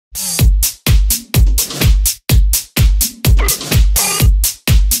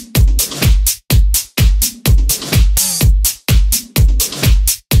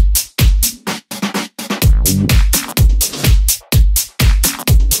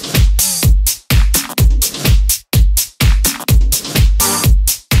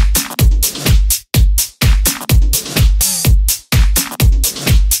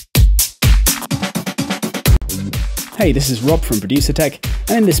Hey, this is Rob from Producertech,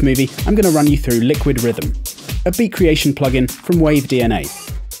 and in this movie I'm going to run you through Liquid Rhythm, a beat creation plugin from Wave DNA,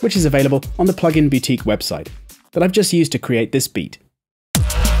 which is available on the Plugin Boutique website, that I've just used to create this beat.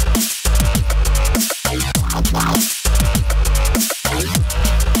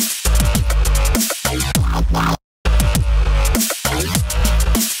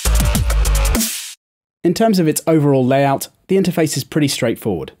 In terms of its overall layout, the interface is pretty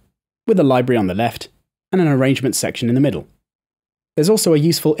straightforward, with a library on the left and an arrangement section in the middle. There's also a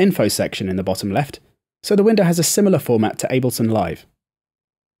useful info section in the bottom left, so the window has a similar format to Ableton Live.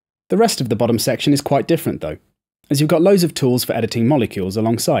 The rest of the bottom section is quite different though, as you've got loads of tools for editing molecules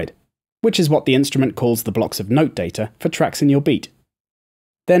alongside, which is what the instrument calls the blocks of note data for tracks in your beat.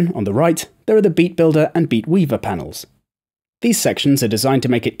 Then, on the right, there are the Beat Builder and Beat Weaver panels. These sections are designed to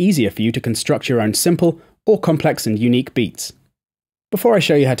make it easier for you to construct your own simple or complex and unique beats. Before I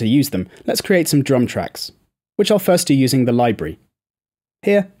show you how to use them, let's create some drum tracks, which I'll first do using the library.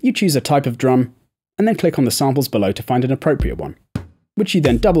 Here, you choose a type of drum, and then click on the samples below to find an appropriate one, which you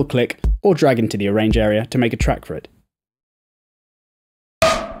then double-click or drag into the arrange area to make a track for it.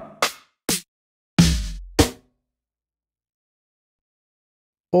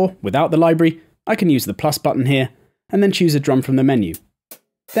 Or, without the library, I can use the plus button here, and then choose a drum from the menu.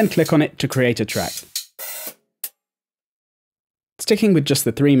 Then click on it to create a track. Sticking with just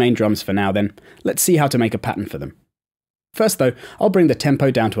the three main drums for now then, let's see how to make a pattern for them. First though, I'll bring the tempo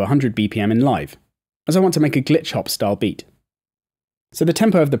down to 100 BPM in Live, as I want to make a glitch hop style beat. So the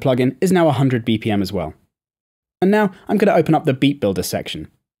tempo of the plugin is now 100 BPM as well. And now I'm going to open up the Beat Builder section,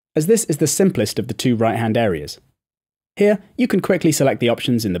 as this is the simplest of the two right-hand areas. Here, you can quickly select the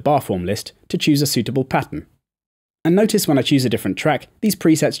options in the bar form list to choose a suitable pattern. And notice when I choose a different track, these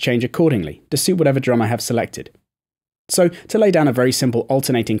presets change accordingly to suit whatever drum I have selected. So, to lay down a very simple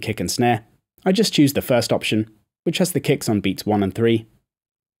alternating kick and snare, I just choose the first option, which has the kicks on beats 1 and 3.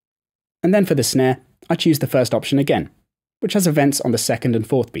 And then for the snare, I choose the first option again, which has events on the second and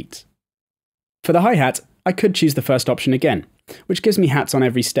fourth beats. For the hi-hat, I could choose the first option again, which gives me hats on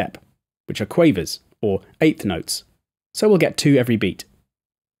every step, which are quavers, or eighth notes, so we'll get 2 every beat.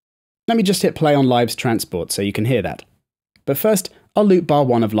 Let me just hit play on Live's transport so you can hear that. But first, I'll loop bar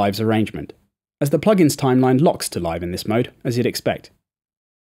 1 of Live's arrangement, as the plugin's timeline locks to Live in this mode, as you'd expect.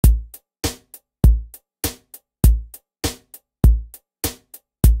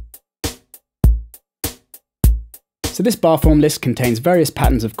 So this bar form list contains various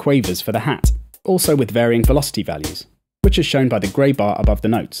patterns of quavers for the hat, also with varying velocity values, which is shown by the grey bar above the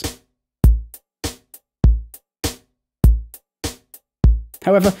notes.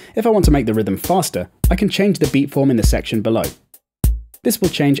 However, if I want to make the rhythm faster, I can change the beat form in the section below. This will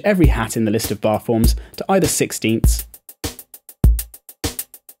change every hat in the list of bar forms to either 16ths,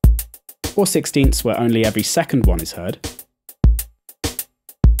 or 16ths where only every second one is heard,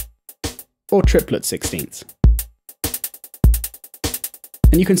 or triplet 16ths.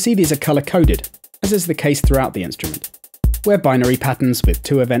 And you can see these are colour-coded, as is the case throughout the instrument, where binary patterns with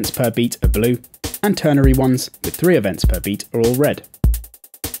 2 events per beat are blue, and ternary ones with 3 events per beat are all red.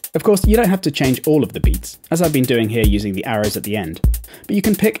 Of course, you don't have to change all of the beats, as I've been doing here using the arrows at the end, but you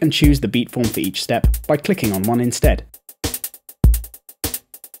can pick and choose the beat form for each step by clicking on one instead.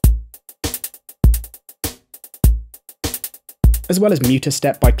 As well as mute a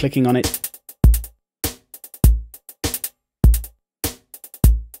step by clicking on it,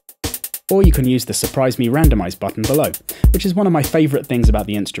 or you can use the Surprise Me Randomize button below, which is one of my favourite things about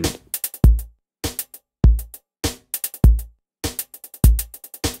the instrument.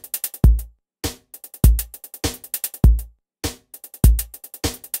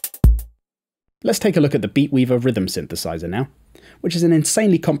 Let's take a look at the Beat Weaver rhythm synthesizer now, which is an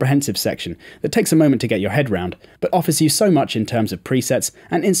insanely comprehensive section that takes a moment to get your head round, but offers you so much in terms of presets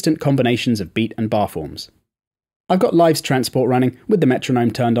and instant combinations of beat and bar forms. I've got Live's transport running with the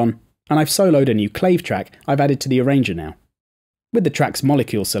metronome turned on, and I've soloed a new clave track I've added to the arranger now. With the track's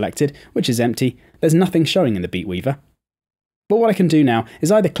molecule selected, which is empty, there's nothing showing in the Beat Weaver. But what I can do now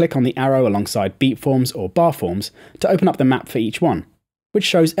is either click on the arrow alongside beat forms or bar forms to open up the map for each one, which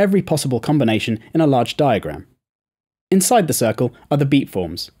shows every possible combination in a large diagram. Inside the circle are the beat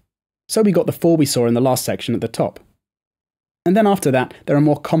forms, so we got the 4 we saw in the last section at the top. And then after that, there are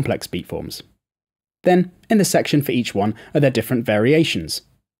more complex beat forms. Then, in the section for each one are their different variations,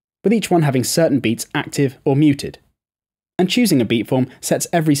 with each one having certain beats active or muted. And choosing a beat form sets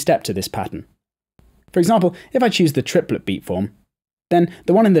every step to this pattern. For example, if I choose the triplet beat form, then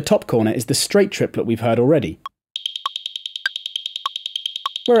the one in the top corner is the straight triplet we've heard already,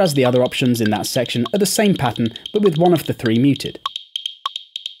 whereas the other options in that section are the same pattern but with one of the 3 muted.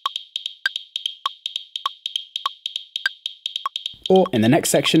 Or in the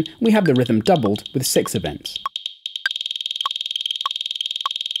next section, we have the rhythm doubled with 6 events,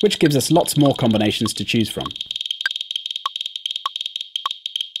 which gives us lots more combinations to choose from.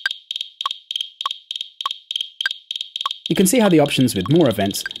 You can see how the options with more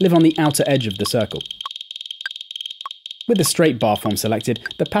events live on the outer edge of the circle. With the straight bar form selected,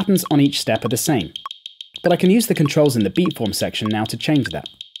 the patterns on each step are the same, but I can use the controls in the beat form section now to change that.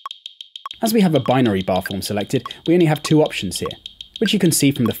 As we have a binary bar form selected, we only have 2 options here, which you can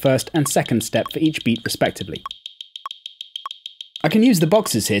see from the first and second step for each beat respectively. I can use the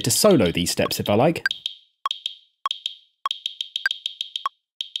boxes here to solo these steps if I like,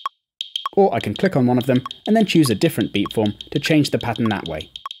 or I can click on one of them and then choose a different beat form to change the pattern that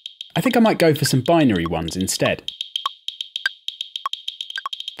way. I think I might go for some binary ones instead.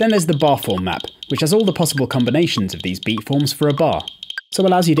 Then there's the bar form map, which has all the possible combinations of these beat forms for a bar, so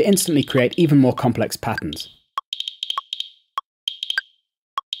allows you to instantly create even more complex patterns.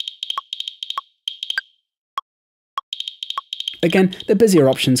 Again, the busier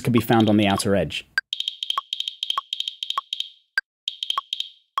options can be found on the outer edge.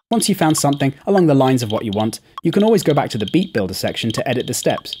 Once you've found something along the lines of what you want, you can always go back to the Beat Builder section to edit the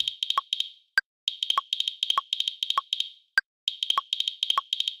steps.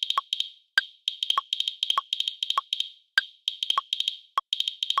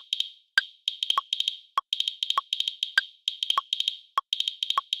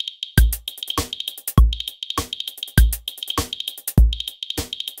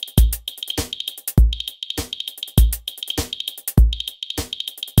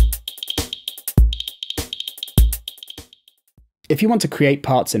 If you want to create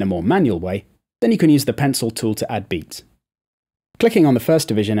parts in a more manual way, then you can use the pencil tool to add beats. Clicking on the first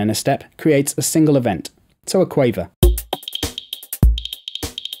division in a step creates a single event, so a quaver.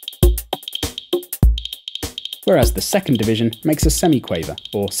 Whereas the second division makes a semi-quaver,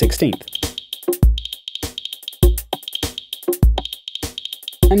 or 16th.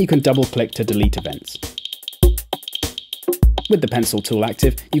 And you can double-click to delete events. With the pencil tool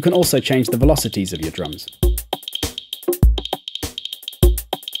active, you can also change the velocities of your drums.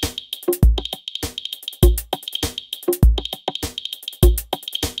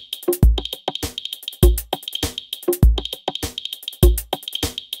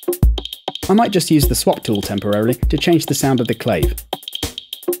 I might just use the swap tool temporarily to change the sound of the clave.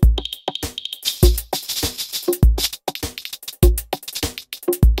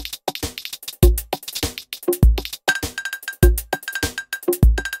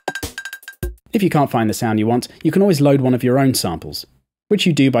 If you can't find the sound you want, you can always load one of your own samples, which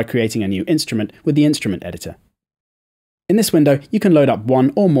you do by creating a new instrument with the instrument editor. In this window, you can load up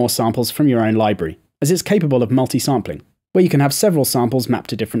one or more samples from your own library, as it's capable of multi-sampling, where you can have several samples mapped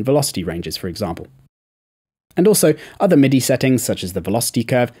to different velocity ranges, for example. And also, other MIDI settings such as the velocity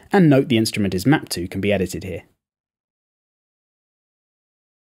curve and note the instrument is mapped to can be edited here.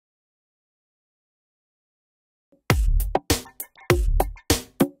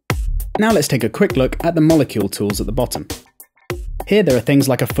 Now let's take a quick look at the molecule tools at the bottom. Here there are things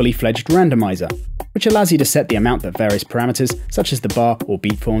like a fully fledged randomizer, which allows you to set the amount that various parameters, such as the bar or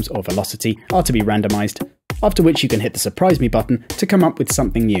beat forms or velocity, are to be randomized, after which you can hit the Surprise Me button to come up with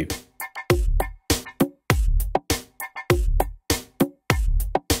something new.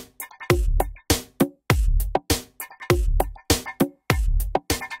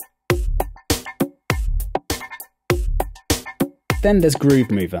 Then there's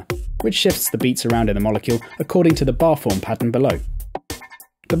Groove Mover, which shifts the beats around in the molecule according to the bar form pattern below.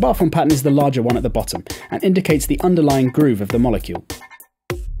 The bar form pattern is the larger one at the bottom and indicates the underlying groove of the molecule.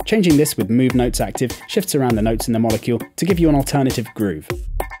 Changing this with Move Notes active shifts around the notes in the molecule to give you an alternative groove.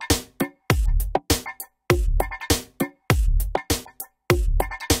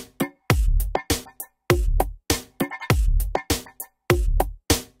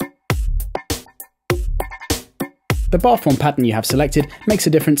 The bar form pattern you have selected makes a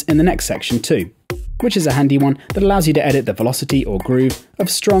difference in the next section too, which is a handy one that allows you to edit the velocity or groove of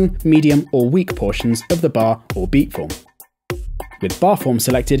strong, medium or weak portions of the bar or beat form. With bar form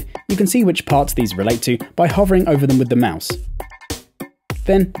selected, you can see which parts these relate to by hovering over them with the mouse.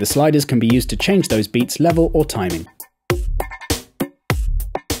 Then, the sliders can be used to change those beats' level or timing.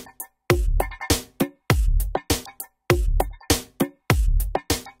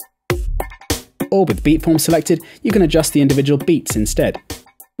 Or with beat form selected, you can adjust the individual beats instead,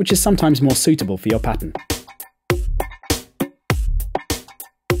 which is sometimes more suitable for your pattern.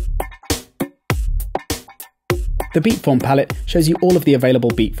 The beat form palette shows you all of the available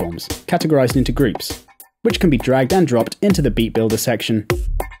beat forms, categorized into groups, which can be dragged and dropped into the Beat Builder section,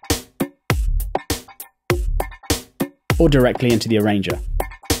 or directly into the arranger.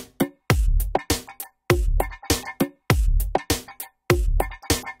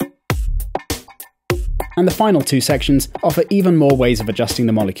 And the final two sections offer even more ways of adjusting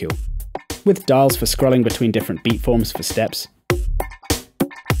the molecule, with dials for scrolling between different beat forms for steps,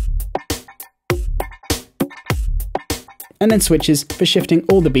 and then switches for shifting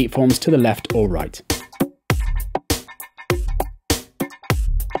all the beat forms to the left or right.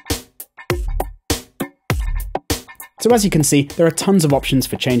 So as you can see, there are tons of options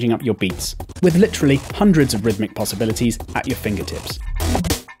for changing up your beats, with literally hundreds of rhythmic possibilities at your fingertips.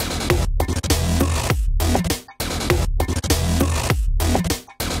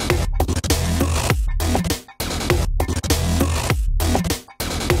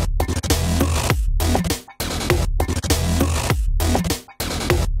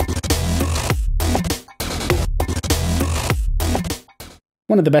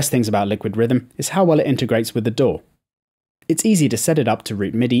 One of the best things about Liquid Rhythm is how well it integrates with the DAW. It's easy to set it up to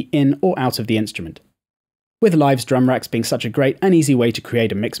route MIDI in or out of the instrument. With Live's drum racks being such a great and easy way to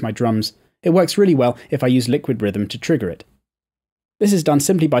create and mix my drums, it works really well if I use Liquid Rhythm to trigger it. This is done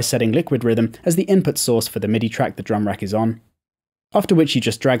simply by setting Liquid Rhythm as the input source for the MIDI track the drum rack is on, after which you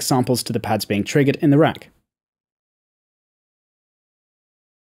just drag samples to the pads being triggered in the rack.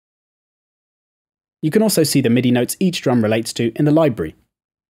 You can also see the MIDI notes each drum relates to in the library.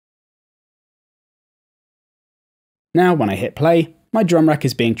 Now, when I hit play, my drum rack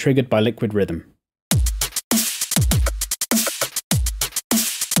is being triggered by Liquid Rhythm.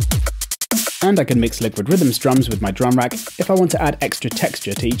 And I can mix Liquid Rhythm's drums with my drum rack if I want to add extra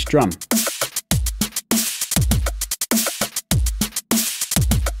texture to each drum.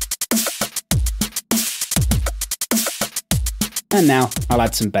 And now, I'll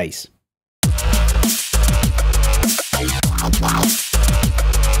add some bass.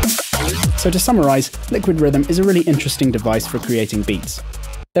 So to summarise, Liquid Rhythm is a really interesting device for creating beats.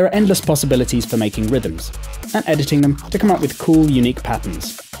 There are endless possibilities for making rhythms, and editing them to come up with cool, unique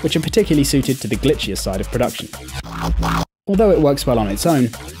patterns, which are particularly suited to the glitchier side of production. Although it works well on its own,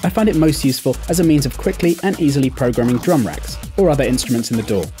 I find it most useful as a means of quickly and easily programming drum racks or other instruments in the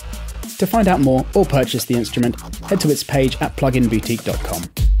DAW. To find out more or purchase the instrument, head to its page at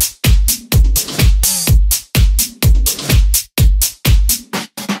pluginboutique.com.